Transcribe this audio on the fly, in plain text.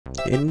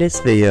In this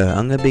video,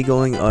 I'm gonna be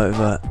going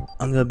over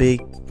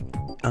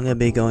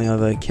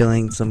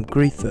killing some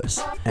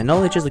griefers, and not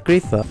only just a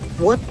griefer.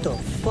 What the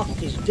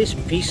fuck is this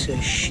piece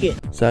of shit?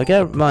 So I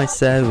got my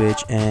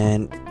savage,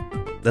 and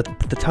the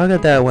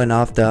target that I went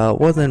after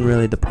wasn't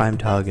really the prime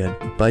target,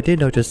 but I did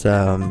notice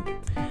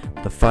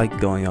the fight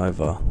going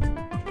over,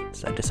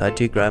 so I decided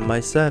to grab my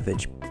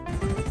savage.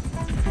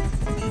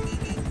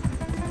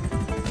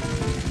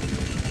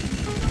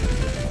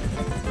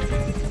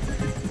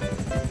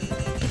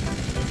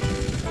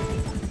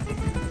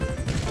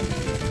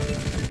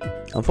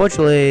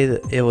 Unfortunately,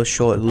 it was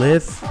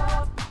short-lived.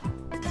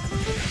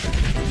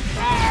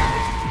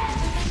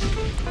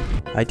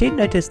 I did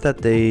notice that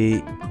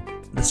the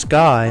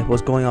sky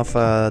was going off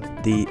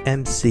the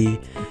MC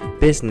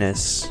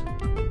business,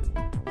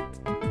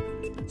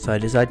 so I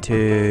decided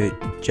to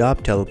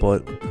job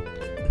teleport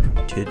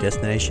to the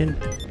destination.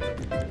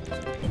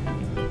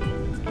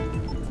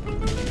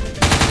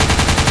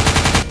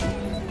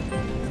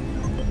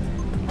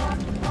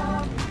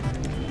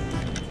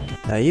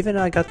 Now, even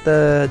I got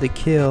the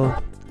kill,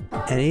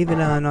 and even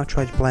though I'm not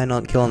trying to plan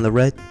on killing the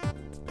red,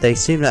 they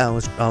seemed that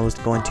I was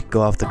going to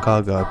go after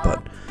cargo,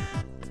 but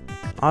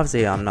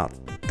obviously I'm not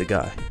the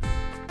guy.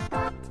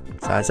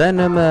 So I sent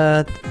them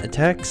a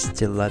text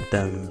to let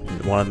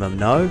one of them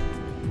know,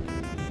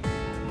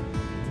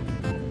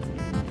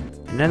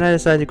 and then I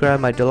decided to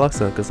grab my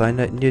Deluxo because I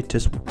knew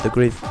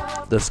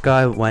the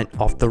sky went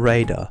off the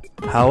radar.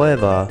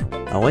 However,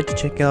 I went to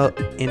check out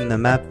in the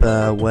map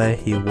where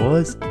he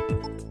was,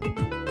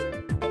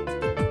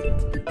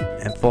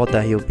 and thought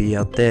that he'll be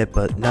out there,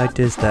 but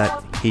noticed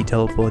that he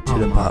teleported to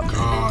the park.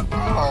 God.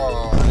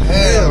 Oh,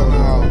 hell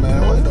no,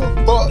 man. What the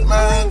fuck,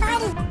 man?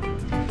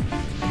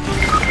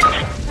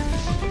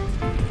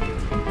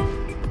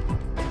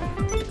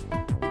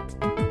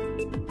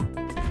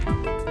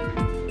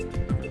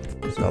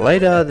 So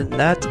later than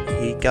that,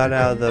 he got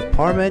out of the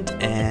apartment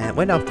and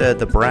went after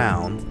the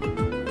brown.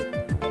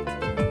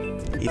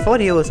 He thought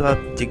he was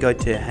about to go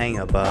to a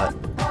hangar, but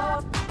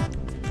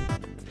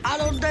I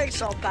don't think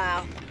so,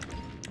 pal.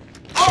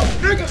 Oh,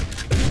 nigga!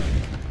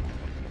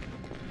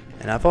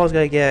 and I thought I was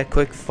gonna get a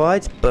quick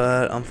fight,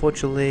 but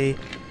unfortunately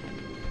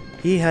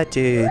he had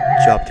to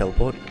job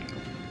teleport.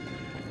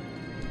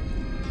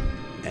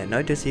 And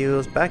notice he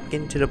was back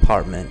into the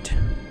apartment.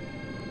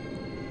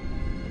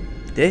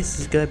 This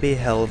is gonna be a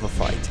hell of a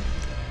fight.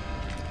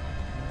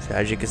 So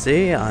as you can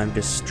see, I'm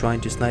just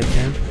trying to snipe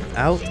him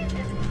out,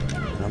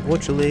 and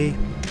unfortunately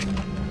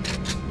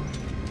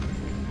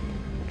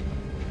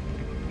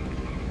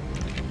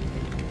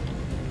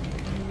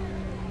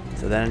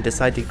so then I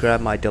decided to grab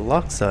my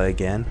Deluxo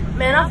again.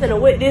 Man, I'm finna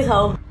whip this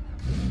hoe.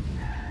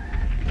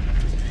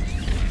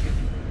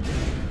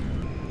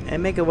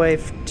 And make a way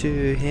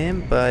to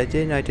him, but I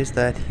did notice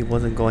that he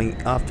wasn't going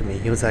after me.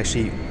 He was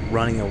actually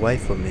running away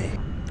from me.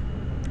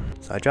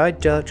 So I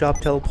tried to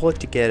job teleport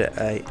to get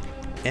a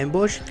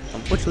ambush.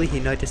 Unfortunately, he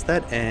noticed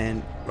that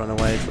and run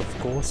away, of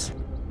course.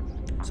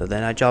 So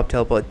then I job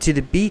teleport to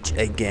the beach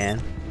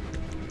again.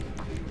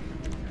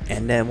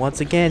 And then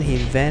once again,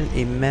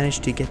 he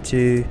managed to get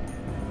to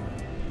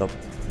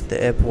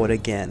the airport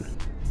again.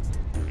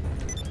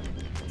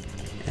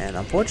 And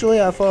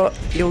unfortunately, I thought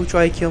he would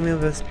try to kill me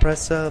with a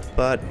suppressor,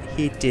 but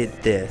he did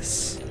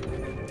this.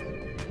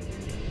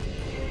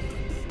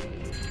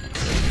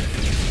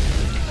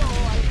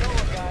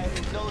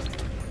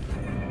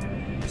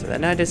 So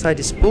then I decided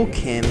to spook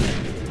him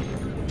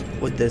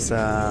with this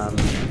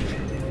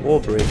wall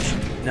bridge.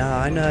 Now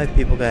I know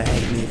people gonna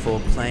hate me for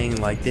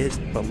playing like this,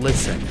 but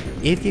listen,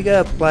 if you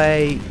gotta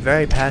play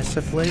very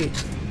passively,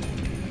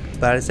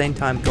 but at the same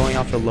time going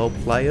after low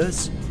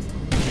players,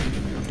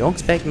 don't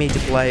expect me to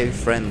play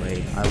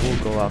friendly. I will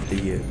go after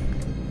you.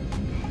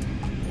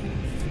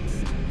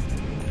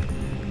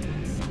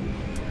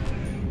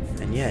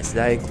 And yes,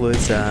 that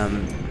includes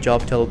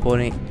job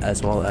teleporting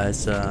as well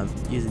as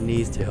using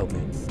these to help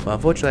me. But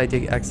unfortunately I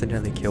did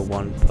accidentally kill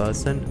one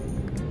person.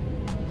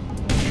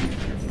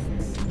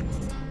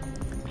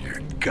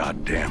 You're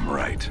goddamn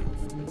right.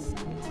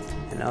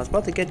 And I was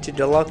about to get to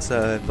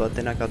Deluxo, but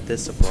then I got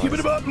this surprise.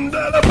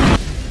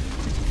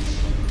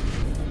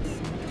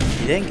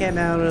 He then came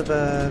out of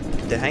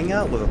the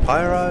hangar with a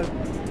pyro,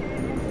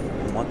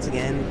 and once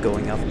again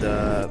going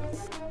after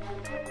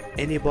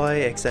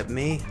anybody except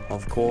me,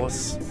 of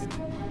course.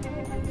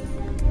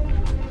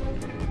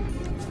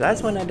 So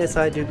that's when I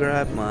decided to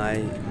grab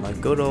my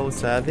good old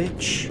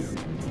savage,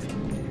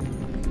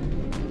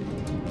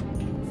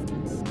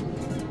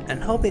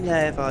 and hoping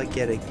that if I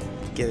get a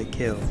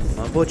kill.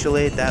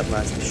 Unfortunately, that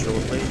lasted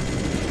shortly.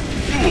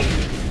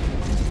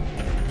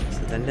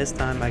 So then this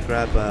time I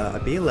grab a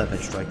B11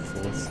 Strike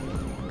Force.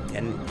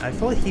 And I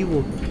thought he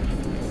would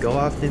go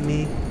after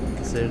me,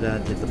 consider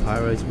that the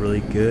pyro is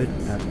really good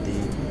at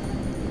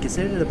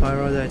consider the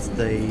pyro that's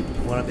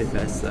one of the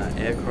best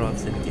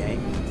aircrafts in the game.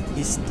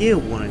 He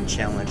still wouldn't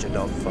challenge a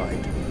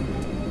dogfight,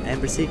 and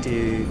proceed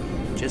to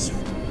just,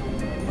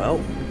 well,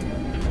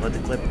 let the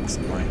clip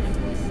explain.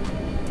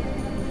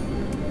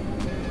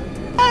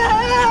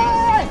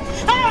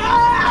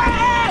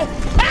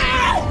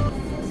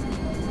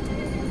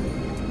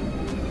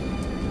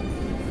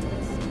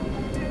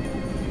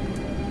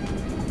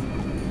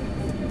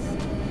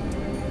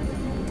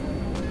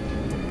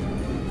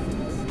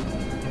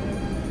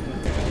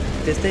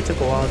 just it took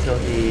a while till I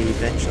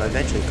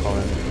eventually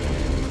caught him.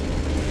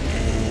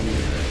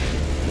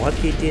 And what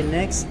he did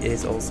next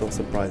is also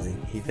surprising.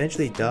 He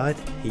eventually died.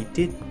 He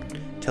did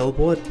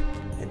teleport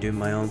and do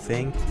my own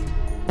thing.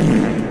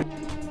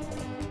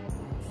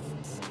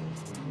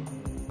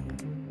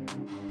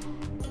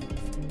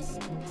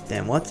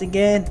 Then once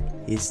again,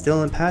 he's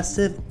still in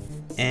passive,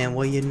 and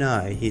well, you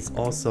know, he's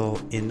also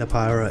in the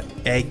pyro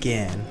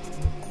again.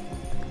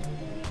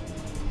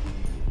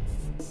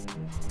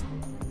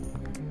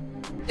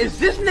 Is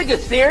this nigga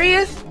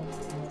serious?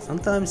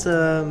 Sometimes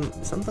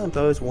I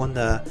always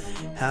wonder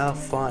how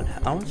fun.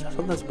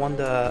 Sometimes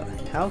wonder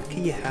how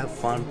can you have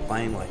fun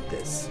playing like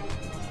this?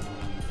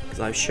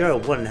 Because I'm sure I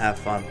wouldn't have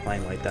fun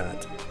playing like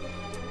that.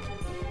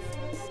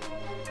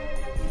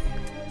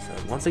 So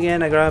once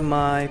again, I grab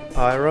my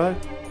pyro.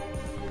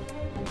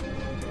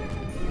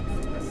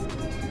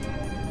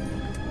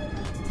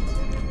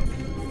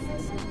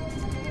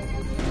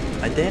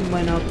 I then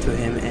went up to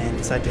him and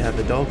decided to have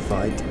a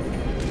dogfight.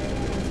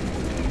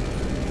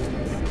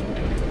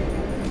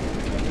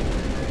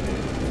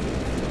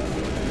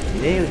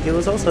 He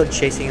was also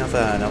chasing after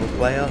another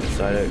player,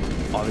 so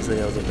obviously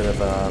there was a bit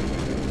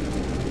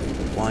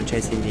of one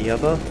chasing the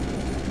other.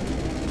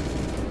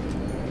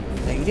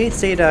 And you did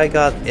see that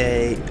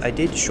I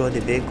did destroy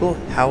the vehicle,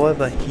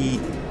 however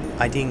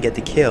I didn't get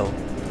the kill,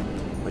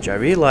 which I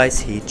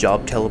realized he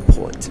job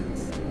teleport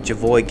to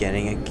avoid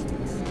giving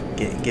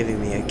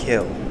me a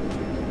kill.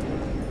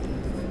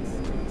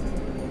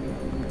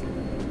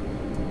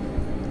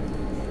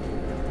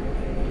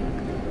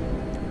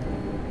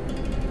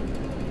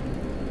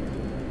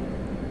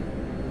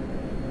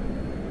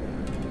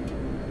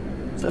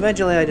 So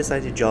eventually I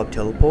decided to job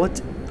teleport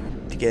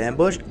to get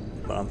ambushed,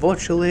 but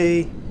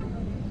unfortunately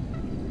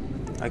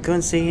I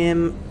couldn't see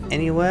him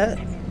anywhere,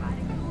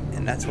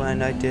 and that's when I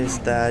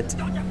noticed that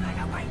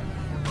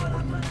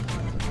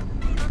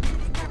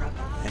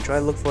and tried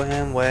to look for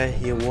him where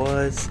he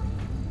was,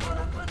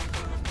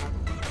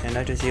 and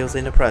noticed he was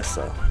in the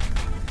presser.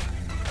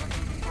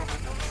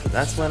 So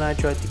that's when I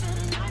tried to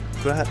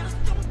grab.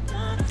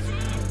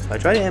 So I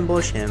tried to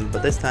ambush him,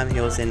 but this time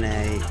he was in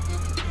a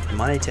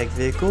Minitech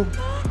vehicle.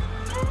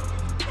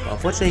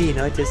 Unfortunately, he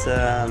noticed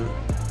I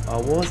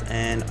was,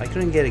 and I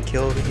couldn't get a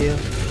kill over here.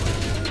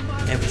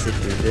 And we should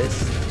do this.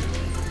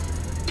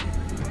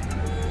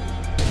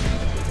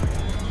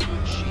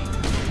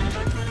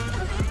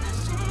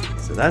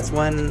 So that's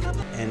when,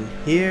 and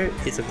here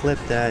is a clip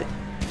that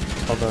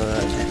of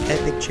an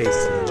epic chase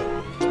scene.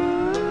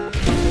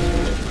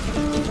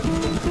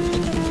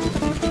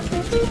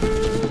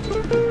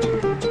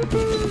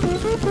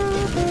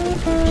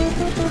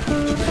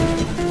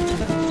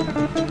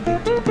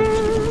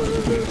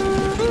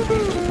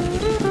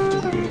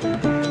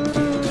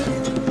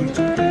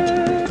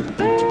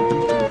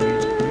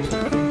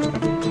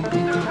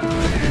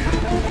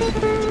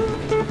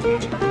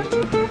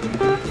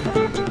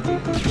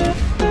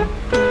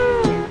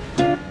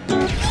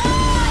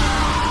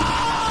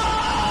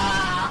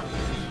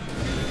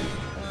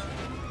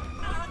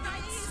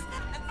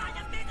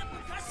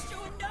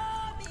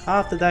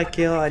 After that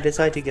kill, I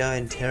decided to go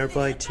in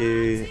Terabyte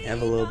to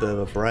have a little bit of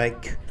a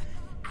break.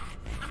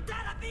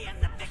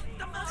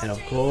 And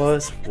of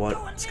course,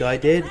 what Sky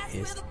did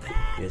is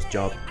his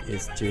job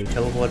is to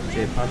teleport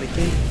to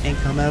Pumpkin and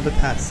come out of a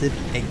passive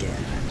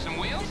again.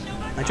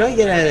 I tried to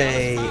get at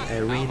a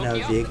arena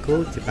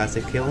vehicle to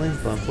passive kill him,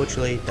 but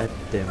unfortunately that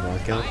didn't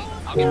work out.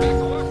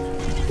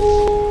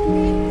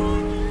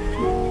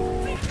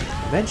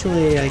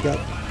 Eventually I got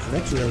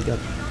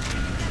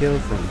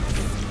killed from him.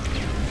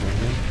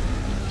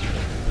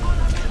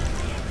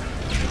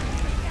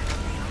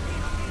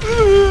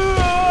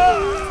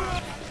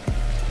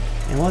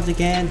 And once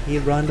again, he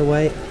ran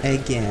away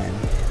again.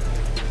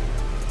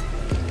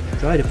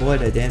 Try to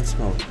avoid a damn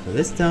smoke, but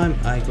this time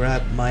I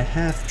grabbed my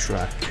half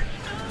truck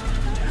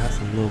to have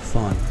some little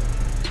fun.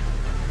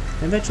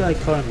 And eventually I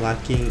caught him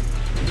lacking.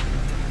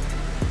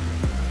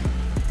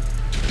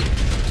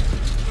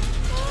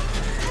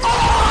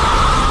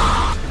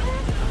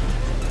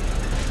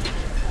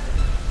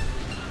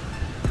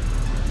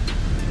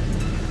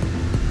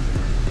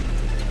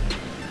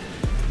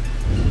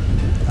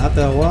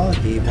 After a while,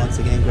 he once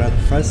again grabbed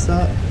the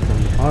Professor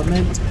from the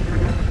apartment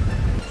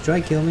to try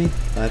to kill me,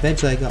 but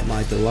eventually I got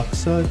my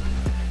Deluxo.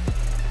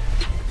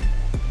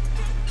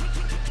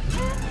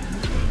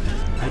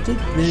 I did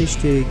manage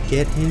to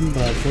get him,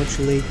 but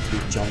unfortunately he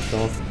jumped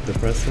off the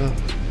Professor.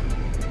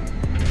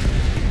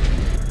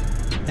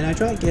 And I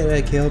tried to get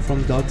a kill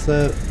from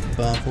Deluxo,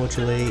 but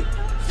unfortunately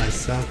I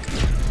suck.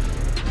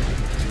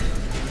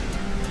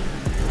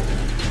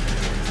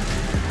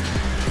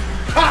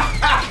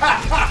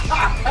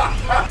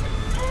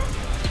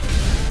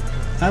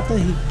 After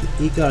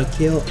he got a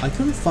kill, I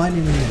couldn't find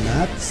him in the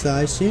map, so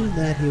I assumed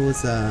that he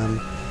was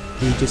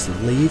he just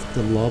left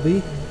the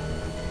lobby.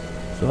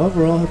 So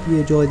overall, hope you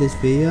enjoyed this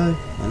video,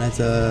 and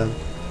it's a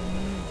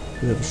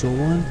bit of a short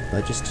one,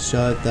 but just to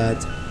show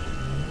that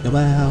no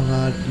matter how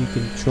hard you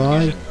can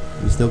try,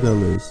 you still gonna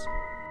lose.